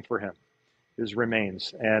still looking for him, his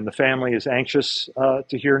remains. And the family is anxious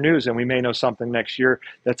to hear news, and we may know something next year.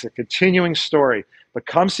 That's a continuing story. But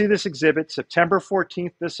come see this exhibit. September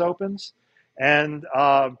 14th, this opens. And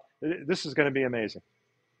this is going to be amazing.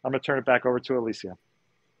 I'm going to turn it back over to Alicia.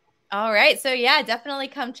 All right. So yeah, definitely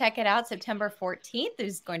come check it out. September 14th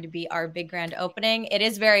is going to be our big grand opening. It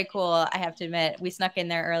is very cool. I have to admit, we snuck in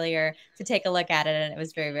there earlier to take a look at it, and it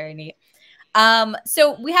was very, very neat.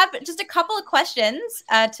 So we have just a couple of questions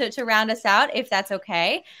to round us out, if that's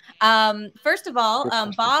okay. First of all,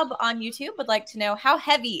 Bob on YouTube would like to know, how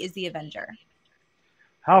heavy is the Avenger?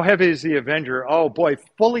 How heavy is the Avenger? Oh boy,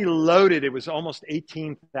 fully loaded, it was almost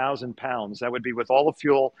 18,000 pounds. That would be with all the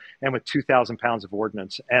fuel and with 2,000 pounds of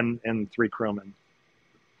ordnance and 3 crewmen.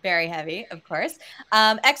 Very heavy, of course.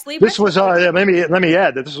 Ex Libris. This was let me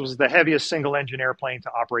add that this was the heaviest single-engine airplane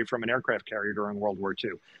to operate from an aircraft carrier during World War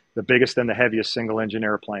II. The biggest and the heaviest single-engine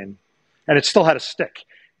airplane, and it still had a stick.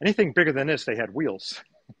 Anything bigger than this, they had wheels.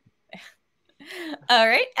 All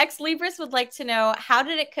right. Ex Libris would like to know, how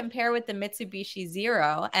did it compare with the Mitsubishi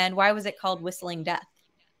Zero, and why was it called Whistling Death?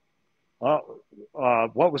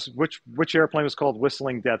 Which airplane was called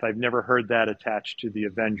Whistling Death? I've never heard that attached to the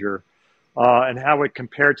Avenger. And how it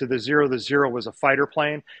compared to the Zero. The Zero was a fighter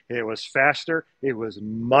plane. It was faster. It was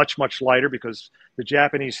much, much lighter, because the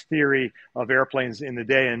Japanese theory of airplanes in the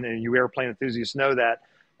day, and you airplane enthusiasts know that,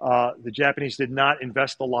 the Japanese did not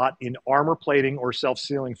invest a lot in armor plating or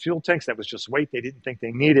self-sealing fuel tanks. That was just weight they didn't think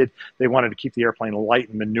they needed. They wanted to keep the airplane light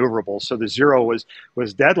and maneuverable. So the Zero was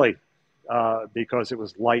deadly because it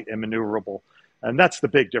was light and maneuverable. And that's the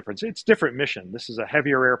big difference. It's different mission. This is a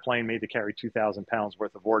heavier airplane made to carry 2,000 pounds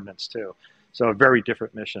worth of ordnance too. So a very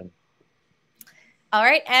different mission. All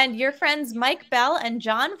right. And your friends Mike Bell and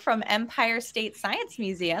John from Empire State Science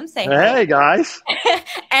Museum say, hey guys.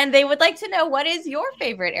 And they would like to know, what is your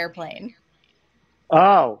favorite airplane?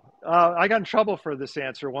 I got in trouble for this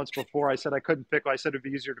answer once before. I said I couldn't pick. I said it'd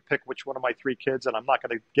be easier to pick which one of my 3 kids, and I'm not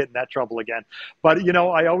going to get in that trouble again. But, you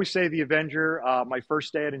know, I always say the Avenger. My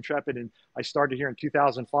first day at Intrepid, and I started here in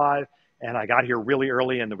 2005, and I got here really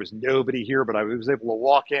early, and there was nobody here, but I was able to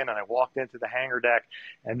walk in, and I walked into the hangar deck,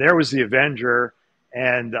 and there was the Avenger.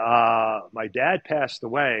 And my dad passed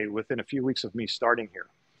away within a few weeks of me starting here.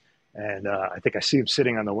 And I think I see him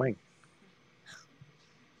sitting on the wing.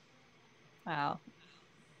 Wow.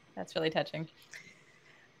 That's really touching.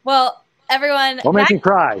 Well, everyone. Don't make me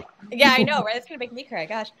cry. Yeah, I know, right? It's going to make me cry.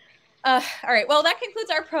 Gosh. All right. Well, that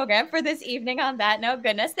concludes our program for this evening. On that note,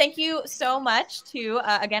 goodness, thank you so much to,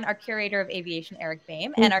 again, our Curator of Aviation, Eric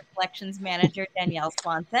Boehm, and our Collections Manager, Danielle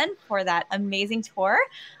Swanson, for that amazing tour.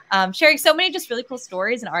 Sharing so many just really cool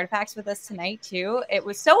stories and artifacts with us tonight, too. It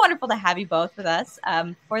was so wonderful to have you both with us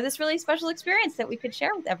for this really special experience that we could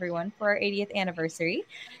share with everyone for our 80th anniversary.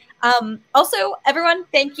 Also, everyone,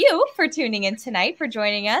 thank you for tuning in tonight, for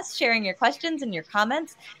joining us, sharing your questions and your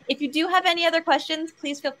comments. If you do have any other questions,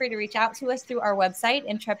 please feel free to reach out to us through our website,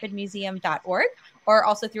 intrepidmuseum.org, or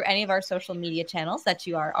also through any of our social media channels that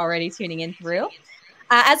you are already tuning in through.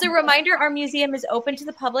 As a reminder, our museum is open to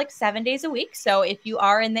the public 7 days a week. So if you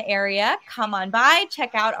are in the area, come on by,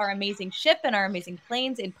 check out our amazing ship and our amazing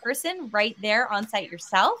planes in person right there on site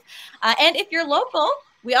yourself. And if you're local,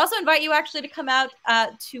 we also invite you actually to come out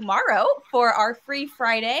tomorrow for our Free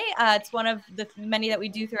Friday. It's one of the many that we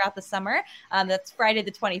do throughout the summer. That's Friday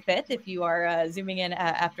the 25th, if you are zooming in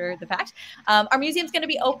after the fact. Our museum's going to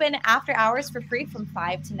be open after hours for free from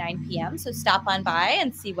 5 to 9 p.m. So stop on by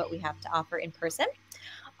and see what we have to offer in person.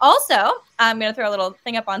 Also, I'm going to throw a little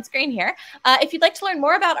thing up on screen here. If you'd like to learn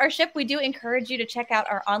more about our ship, we do encourage you to check out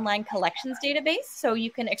our online collections database, so you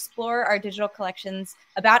can explore our digital collections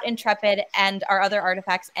about Intrepid and our other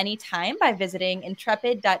artifacts anytime by visiting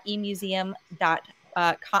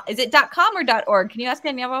intrepid.emuseum.com. Is it .com or .org? Can you ask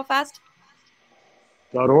Danielle real fast?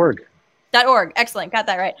 .org. .org. Excellent. Got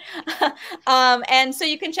that right. And so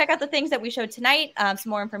you can check out the things that we showed tonight, some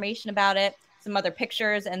more information about it, some other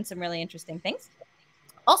pictures, and some really interesting things.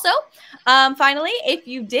 Also, finally, if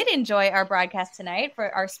you did enjoy our broadcast tonight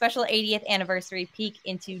for our special 80th anniversary peek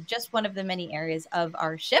into just one of the many areas of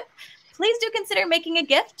our ship, please do consider making a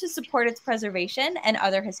gift to support its preservation and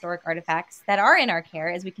other historic artifacts that are in our care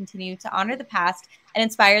as we continue to honor the past and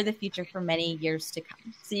inspire the future for many years to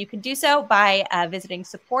come. So you can do so by visiting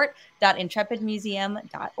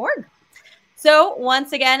support.intrepidmuseum.org. So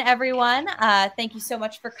once again, everyone, thank you so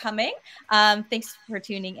much for coming. Thanks for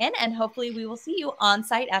tuning in, and hopefully we will see you on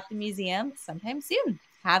site at the museum sometime soon.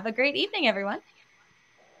 Have a great evening, everyone.